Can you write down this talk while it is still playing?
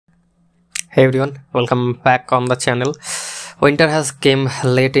Hey everyone, welcome back on the channel. Winter has came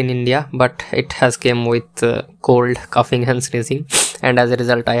late in India, but it has came with cold, coughing and sneezing, and as a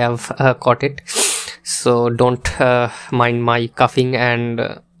result I have caught it. So don't mind my coughing,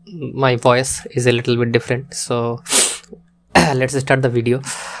 and my voice is a little bit different. So let's start the video.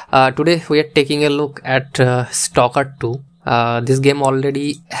 Today we are taking a look at Stalker 2. This game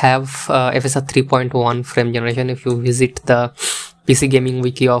already have FSR 3.1 frame generation. If you visit the PC gaming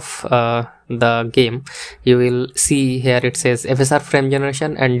wiki of the game, you will see here it says FSR frame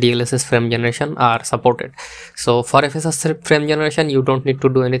generation and Dlss frame generation are supported. So for FSR frame generation you don't need to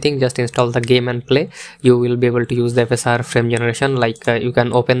do anything, just install the game and play. You will be able to use the FSR frame generation, like you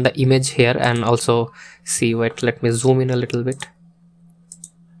can open the image here and also see. Wait, let me zoom in a little bit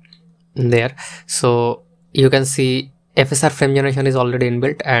there. So you can see FSR frame generation is already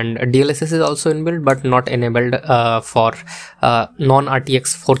inbuilt, and Dlss is also inbuilt but not enabled for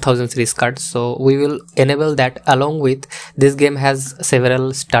non-RTX 4000 series cards. So we will enable that. Along with this, game has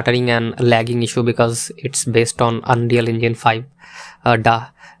several stuttering and lagging issue because it's based on Unreal Engine 5.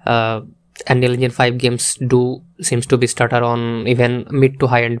 Unreal Engine 5 games seems to be stutter on even mid to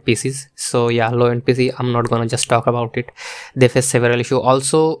high end PCs. So yeah, low end PC I'm not gonna just talk about it. They face several issue.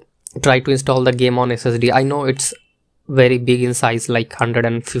 Also try to install the game on SSD. I know it's very big in size, like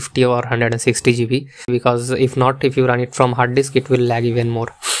 150 or 160 GB, because if you run it from hard disk, it will lag even more.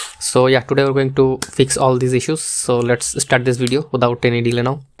 So yeah, today we're going to fix all these issues. So let's start this video without any delay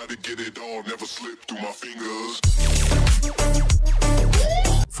now.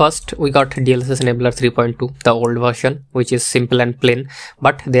 First, we got Dlss Enabler 3.2, the old version, which is simple and plain,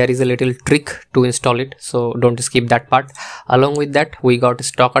 but there is a little trick to install it, so don't skip that part. Along with that, we got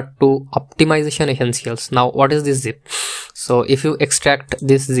Stalker 2 optimization essentials. Now, what is this zip? So if you extract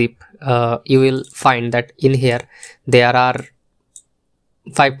this zip, you will find that in here there are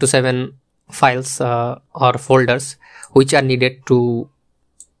 5 to 7 files or folders which are needed to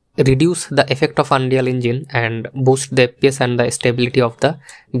reduce the effect of Unreal Engine and boost the FPS and the stability of the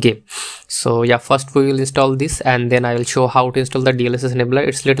game. So yeah, first we will install this, and then I will show how to install the Dlss enabler.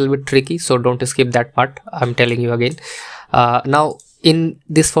 It's a little bit tricky, so don't skip that part, I'm telling you again. Now in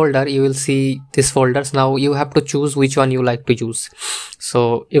this folder you will see these folders. Now you have to choose which one you like to use.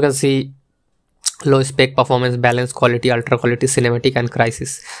 So you can see low spec, performance, balance, quality, ultra quality, cinematic and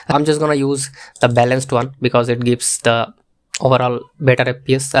crisis. I'm just gonna use the balanced one because it gives the overall better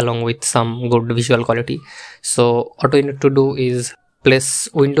FPS along with some good visual quality. So what we need to do is place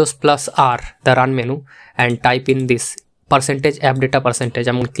Windows plus R, the run menu, and type in this %app data %.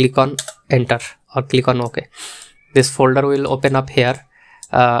 I'm going to click on enter or click on OK. This folder will open up here.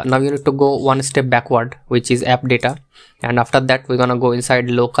 Now you need to go one step backward, which is app data, and after that we're gonna go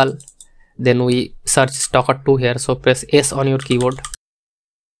inside local. Then we search Stalker 2 here, so press S on your keyboard.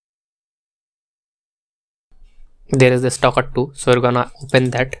 There is the Stalker 2, so we're gonna open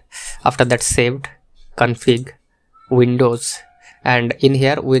that. After that, saved, config, Windows, and in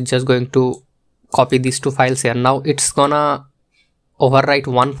here we're just going to copy these two files here. Now it's gonna overwrite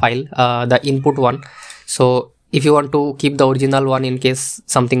one file, the input one. So if you want to keep the original one in case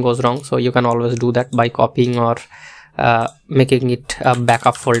something goes wrong, so you can always do that by copying or making it a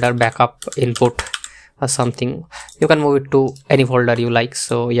backup folder, backup input or something. You can move it to any folder you like.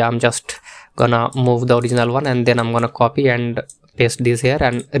 So yeah, I'm just gonna move the original one, and then I'm gonna copy and paste this here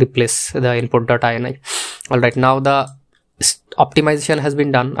and replace the input.ini. Alright, now the optimization has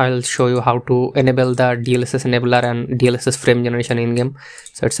been done. I'll show you how to enable the Dlss enabler and Dlss frame generation in game.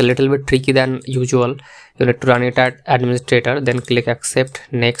 So it's a little bit tricky than usual. You need to run it at administrator, then click accept,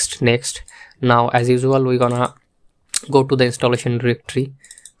 next. Now as usual we're gonna go to the installation directory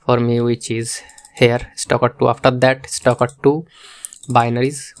for me, which is here, Stalker 2. After that, Stalker 2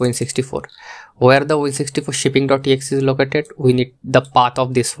 binaries Win64. Where the Win64 shipping.exe is located, we need the path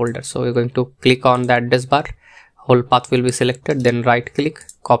of this folder. So we're going to click on the address bar, whole path will be selected, then right click,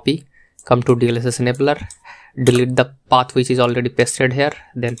 copy, come to Dlss enabler, delete the path which is already pasted here,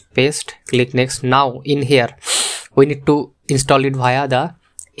 then paste, click next. Now in here we need to install it via the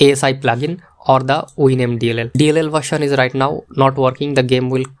ASI plugin or the WinMDLL. DLL version is right now not working, the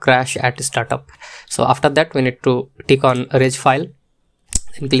game will crash at startup. So after that we need to tick on reg file,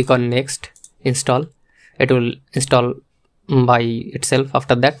 then click on next, install. It will install by itself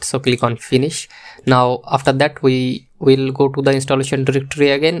after that, so click on finish. Now after that we will go to the installation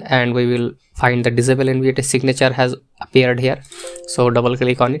directory again, and we will find the disable NVDA signature has appeared here. So double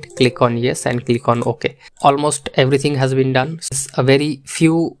click on it, click on yes, and click on OK. Almost everything has been done. It's a very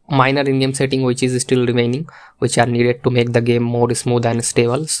few minor in-game setting which is still remaining, which are needed to make the game more smooth and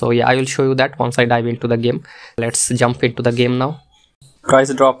stable. So yeah, I will show you that once I dive into the game. Let's jump into the game now.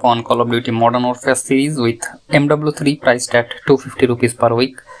 Price drop on Call of Duty Modern Warfare series with MW3 priced at 250 rupees per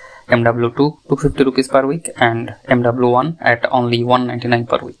week, MW2 250 rupees per week, and MW1 at only 199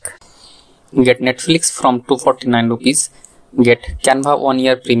 per week. Get Netflix from 249 rupees, get Canva 1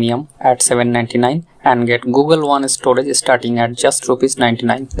 year premium at 799, and get Google One storage starting at just rupees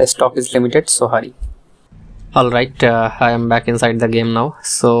 99. The stock is limited, so hurry. Alright, I am back inside the game now.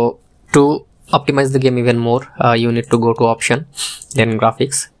 So to optimize the game even more, you need to go to option, then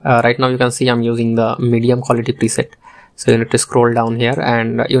graphics. Right now you can see I'm using the medium quality preset. So you need to scroll down here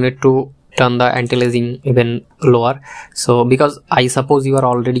and you need to turn the anti-aliasing even lower. So because I suppose you are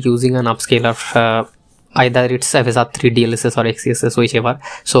already using an upscaler, either it's FSR3, DLSS or XeSS, whichever.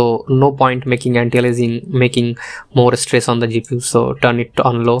 So no point making anti-aliasing, making more stress on the GPU. So turn it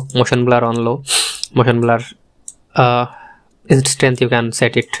on low, motion blur on low, motion blur strength you can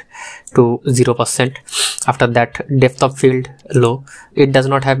set it to 0%. After that, depth of field low. It does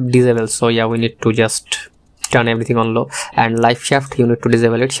not have disable, so yeah, we need to just turn everything on low. And life shaft you need to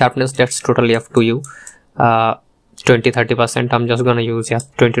disable it. Sharpness, that's totally up to you. 20-30%. I'm just gonna use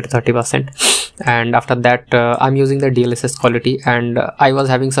 20 to 30%. And after that, I'm using the DLSS quality, and I was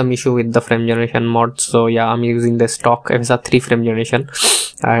having some issue with the frame generation mod, so yeah, I'm using the stock FSR3 frame generation,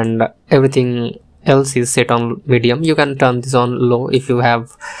 and everything else is set on medium. You can turn this on low if you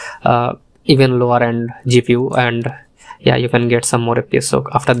have even lower end GPU, and yeah, you can get some more FPS. So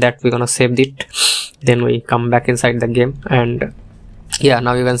after that, we're gonna save it, then we come back inside the game, and yeah,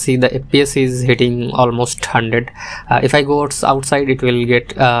 now you can see the FPS is hitting almost 100. If I go outside, it will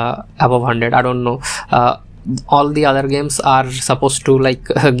get above 100. I don't know, all the other games are supposed to like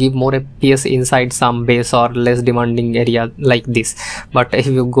give more FPS inside some base or less demanding area like this, but if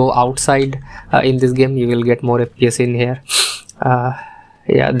you go outside in this game, you will get more FPS in here.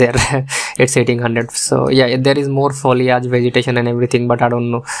 Yeah, there it's hitting 100. So yeah, there is more foliage, vegetation and everything, but I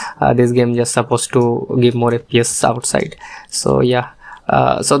don't know, this game just supposed to give more FPS outside. So yeah,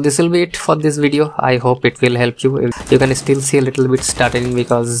 so this will be it for this video. I hope it will help you. You can still see a little bit stuttering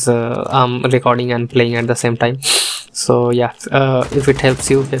because I'm recording and playing at the same time. So yeah, if it helps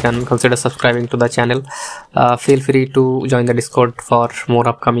you, you can consider subscribing to the channel. Feel free to join the Discord for more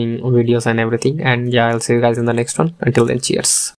upcoming videos and everything. And yeah, I'll see you guys in the next one. Until then, cheers.